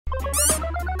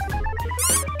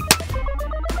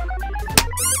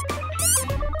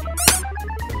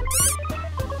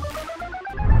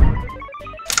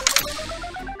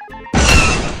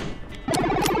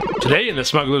Today in the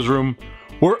Smuggler's Room,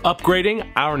 we're upgrading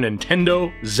our Nintendo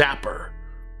Zapper.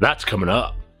 That's coming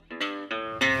up.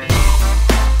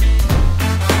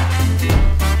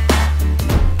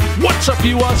 What's up,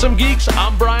 you awesome geeks?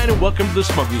 I'm Brian and welcome to the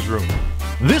Smuggler's Room.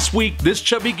 This week, this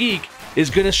chubby geek is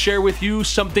going to share with you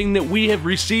something that we have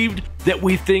received that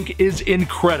we think is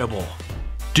incredible.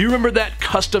 Do you remember that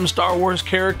custom Star Wars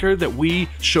character that we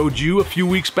showed you a few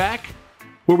weeks back?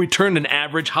 Where we turned an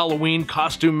average Halloween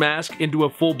costume mask into a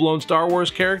full-blown Star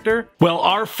Wars character? Well,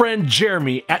 our friend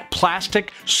Jeremy at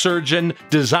Plastic Surgeon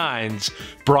Designs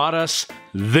brought us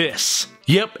this.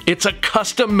 Yep, it's a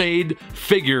custom-made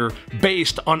figure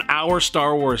based on our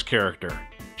Star Wars character.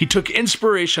 He took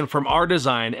inspiration from our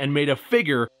design and made a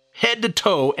figure head to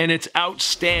toe, and it's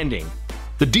outstanding.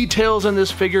 The details in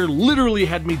this figure literally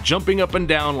had me jumping up and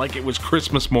down like it was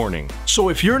Christmas morning. So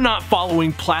if you're not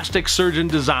following Plastic Surgeon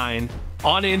Design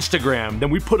on Instagram,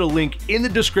 then we put a link in the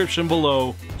description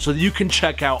below so that you can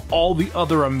check out all the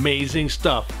other amazing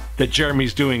stuff that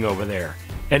Jeremy's doing over there.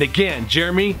 And again,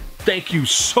 Jeremy, thank you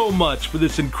so much for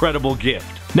this incredible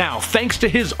gift. Now, thanks to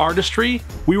his artistry,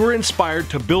 we were inspired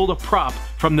to build a prop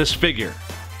from this figure.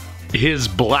 His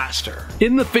blaster.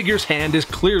 In the figure's hand is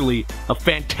clearly a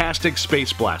fantastic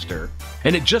space blaster,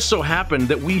 and it just so happened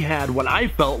that we had what I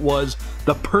felt was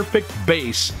the perfect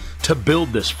base to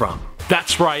build this from.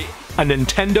 That's right, a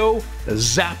Nintendo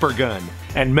Zapper gun,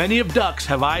 and many of ducks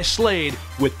have I slayed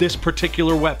with this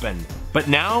particular weapon. But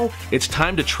now, it's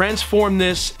time to transform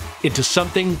this into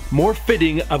something more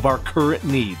fitting of our current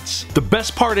needs. The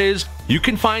best part is, you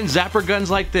can find Zapper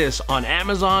guns like this on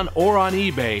Amazon or on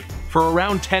eBay for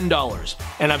around $10,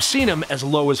 and I've seen them as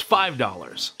low as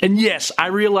 $5. And yes, I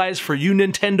realize for you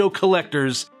Nintendo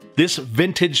collectors, this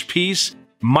vintage piece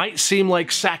might seem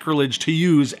like sacrilege to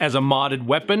use as a modded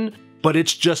weapon, but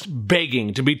it's just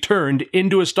begging to be turned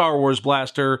into a Star Wars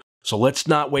blaster, so let's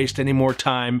not waste any more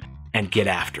time and get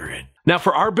after it. Now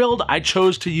for our build, I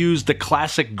chose to use the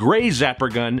classic gray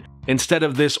Zapper gun instead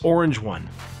of this orange one.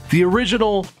 The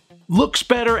original looks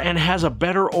better and has a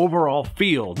better overall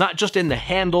feel, not just in the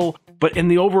handle, but in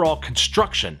the overall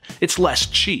construction. It's less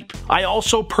cheap. I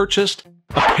also purchased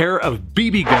a pair of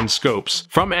BB gun scopes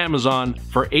from Amazon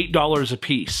for $8 a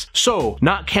piece. So,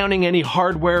 not counting any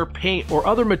hardware, paint, or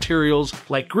other materials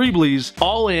like greeblies,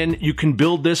 all in, you can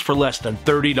build this for less than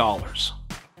 $30.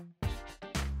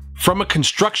 From a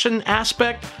construction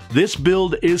aspect, this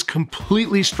build is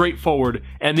completely straightforward,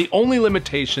 and the only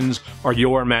limitations are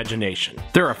your imagination.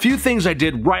 There are a few things I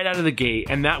did right out of the gate,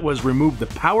 and that was remove the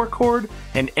power cord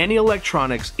and any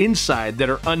electronics inside that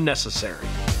are unnecessary.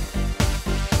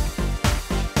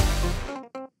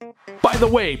 By the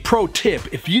way, pro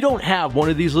tip, if you don't have one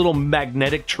of these little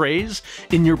magnetic trays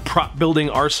in your prop building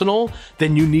arsenal,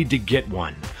 then you need to get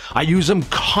one. I use them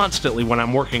constantly when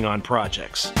I'm working on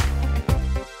projects.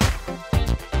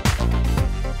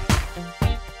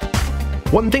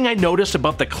 One thing I noticed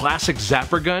about the classic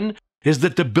Zapper gun is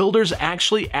that the builders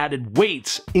actually added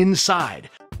weights inside.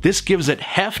 This gives it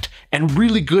heft and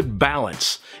really good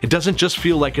balance. It doesn't just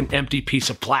feel like an empty piece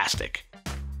of plastic.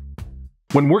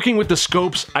 When working with the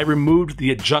scopes, I removed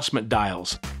the adjustment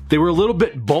dials. They were a little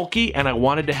bit bulky and I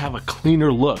wanted to have a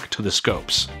cleaner look to the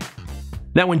scopes.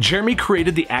 Now when Jeremy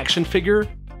created the action figure,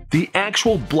 the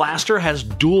actual blaster has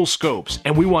dual scopes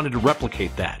and we wanted to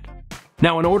replicate that.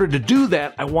 Now in order to do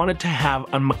that, I wanted to have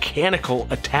a mechanical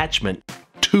attachment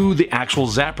to the actual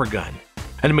Zapper gun.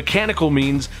 And mechanical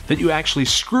means that you actually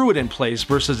screw it in place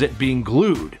versus it being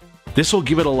glued. This will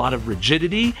give it a lot of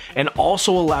rigidity and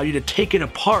also allow you to take it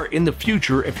apart in the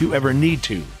future if you ever need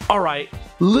to. Alright,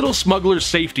 little smuggler's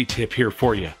safety tip here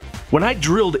for you. When I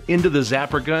drilled into the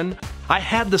Zapper gun, I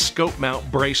had the scope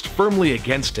mount braced firmly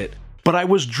against it, but I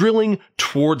was drilling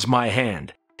towards my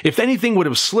hand. If anything would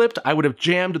have slipped, I would have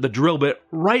jammed the drill bit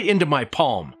right into my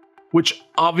palm, which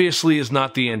obviously is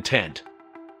not the intent.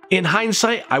 In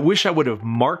hindsight, I wish I would have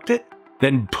marked it,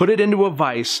 then put it into a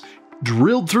vise,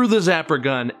 drilled through the Zapper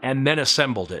gun, and then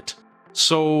assembled it.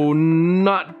 So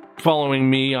not following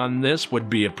me on this would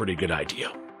be a pretty good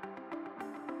idea.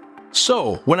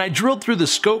 So when I drilled through the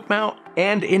scope mount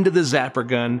and into the Zapper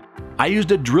gun, I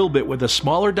used a drill bit with a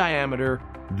smaller diameter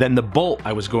than the bolt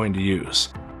I was going to use.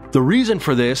 The reason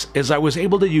for this is I was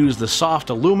able to use the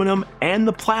soft aluminum and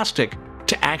the plastic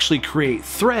to actually create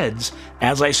threads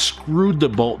as I screwed the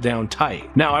bolt down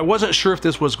tight. Now I wasn't sure if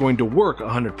this was going to work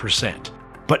 100%,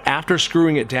 but after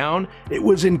screwing it down, it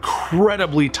was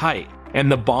incredibly tight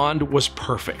and the bond was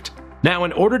perfect. Now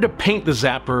in order to paint the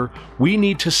Zapper, we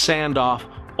need to sand off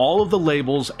all of the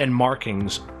labels and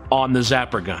markings on the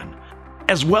Zapper gun,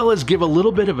 as well as give a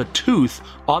little bit of a tooth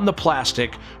on the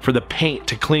plastic for the paint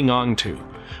to cling on to.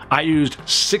 I used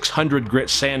 600 grit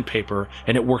sandpaper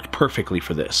and it worked perfectly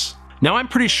for this. Now I'm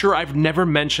pretty sure I've never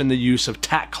mentioned the use of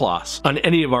Tac Cloths on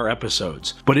any of our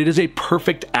episodes, but it is a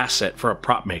perfect asset for a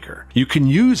prop maker. You can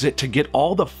use it to get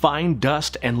all the fine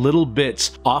dust and little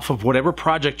bits off of whatever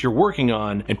project you're working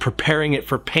on and preparing it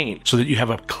for paint so that you have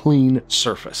a clean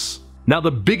surface. Now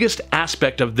the biggest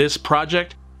aspect of this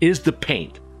project is the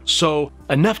paint. So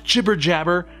enough jibber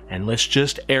jabber and let's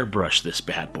just airbrush this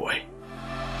bad boy.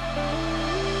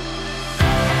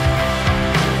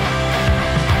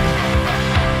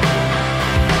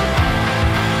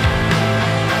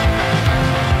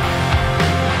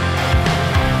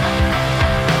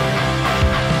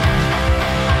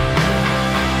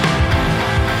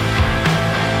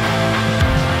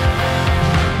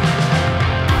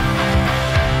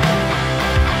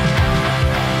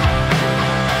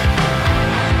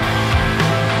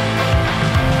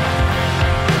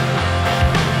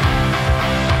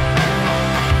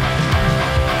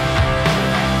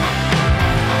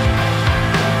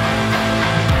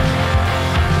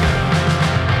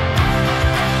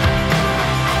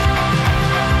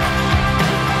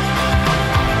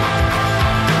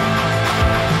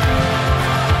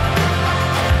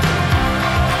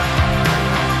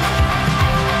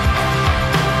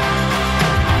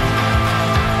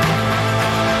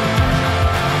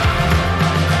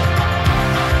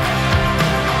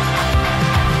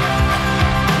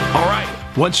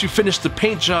 Once you finish the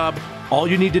paint job, all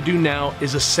you need to do now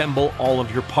is assemble all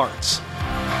of your parts.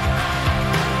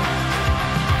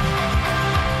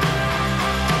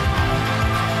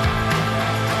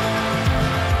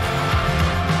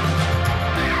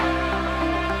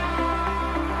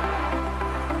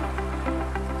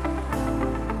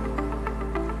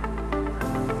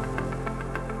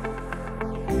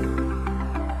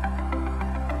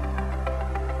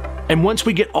 And once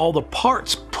we get all the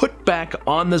parts put back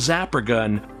on the zapper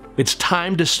gun, it's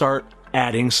time to start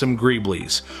adding some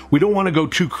greeblies. We don't want to go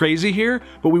too crazy here,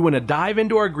 but we want to dive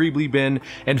into our greebly bin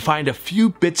and find a few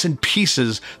bits and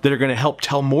pieces that are going to help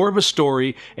tell more of a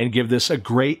story and give this a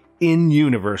great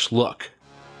in-universe look.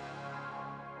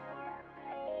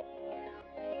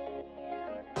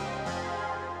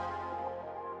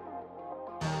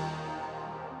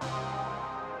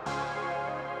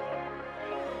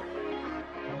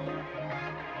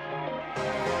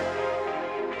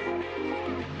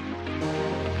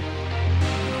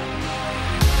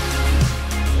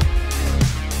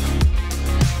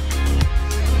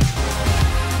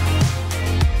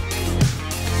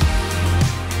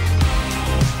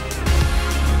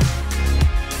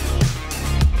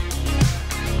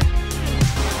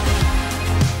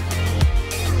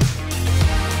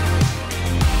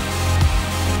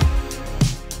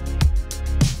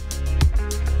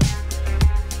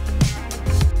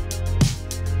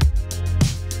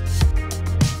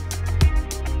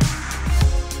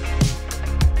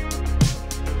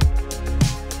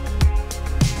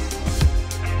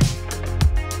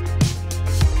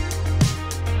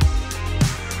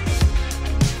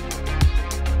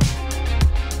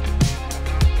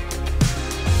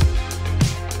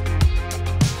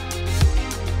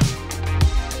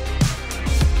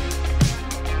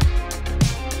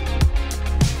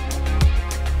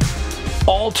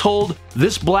 All told,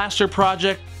 this blaster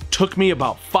project took me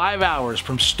about 5 hours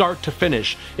from start to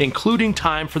finish, including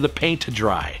time for the paint to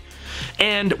dry.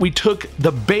 And we took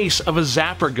the base of a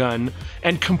zapper gun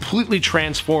and completely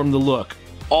transformed the look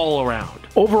all around.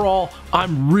 Overall,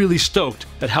 I'm really stoked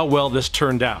at how well this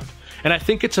turned out. And I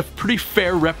think it's a pretty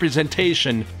fair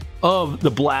representation of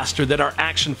the blaster that our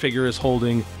action figure is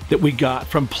holding that we got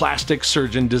from Plastic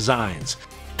Surgeon Designs.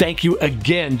 Thank you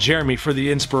again, Jeremy, for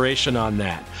the inspiration on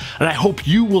that. And I hope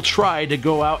you will try to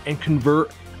go out and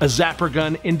convert a zapper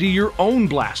gun into your own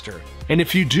blaster. And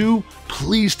if you do,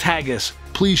 please tag us.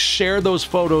 Please share those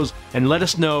photos and let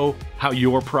us know how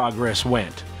your progress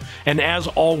went. And as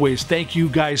always, thank you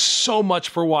guys so much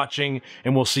for watching,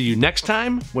 and we'll see you next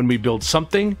time when we build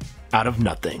something out of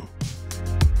nothing.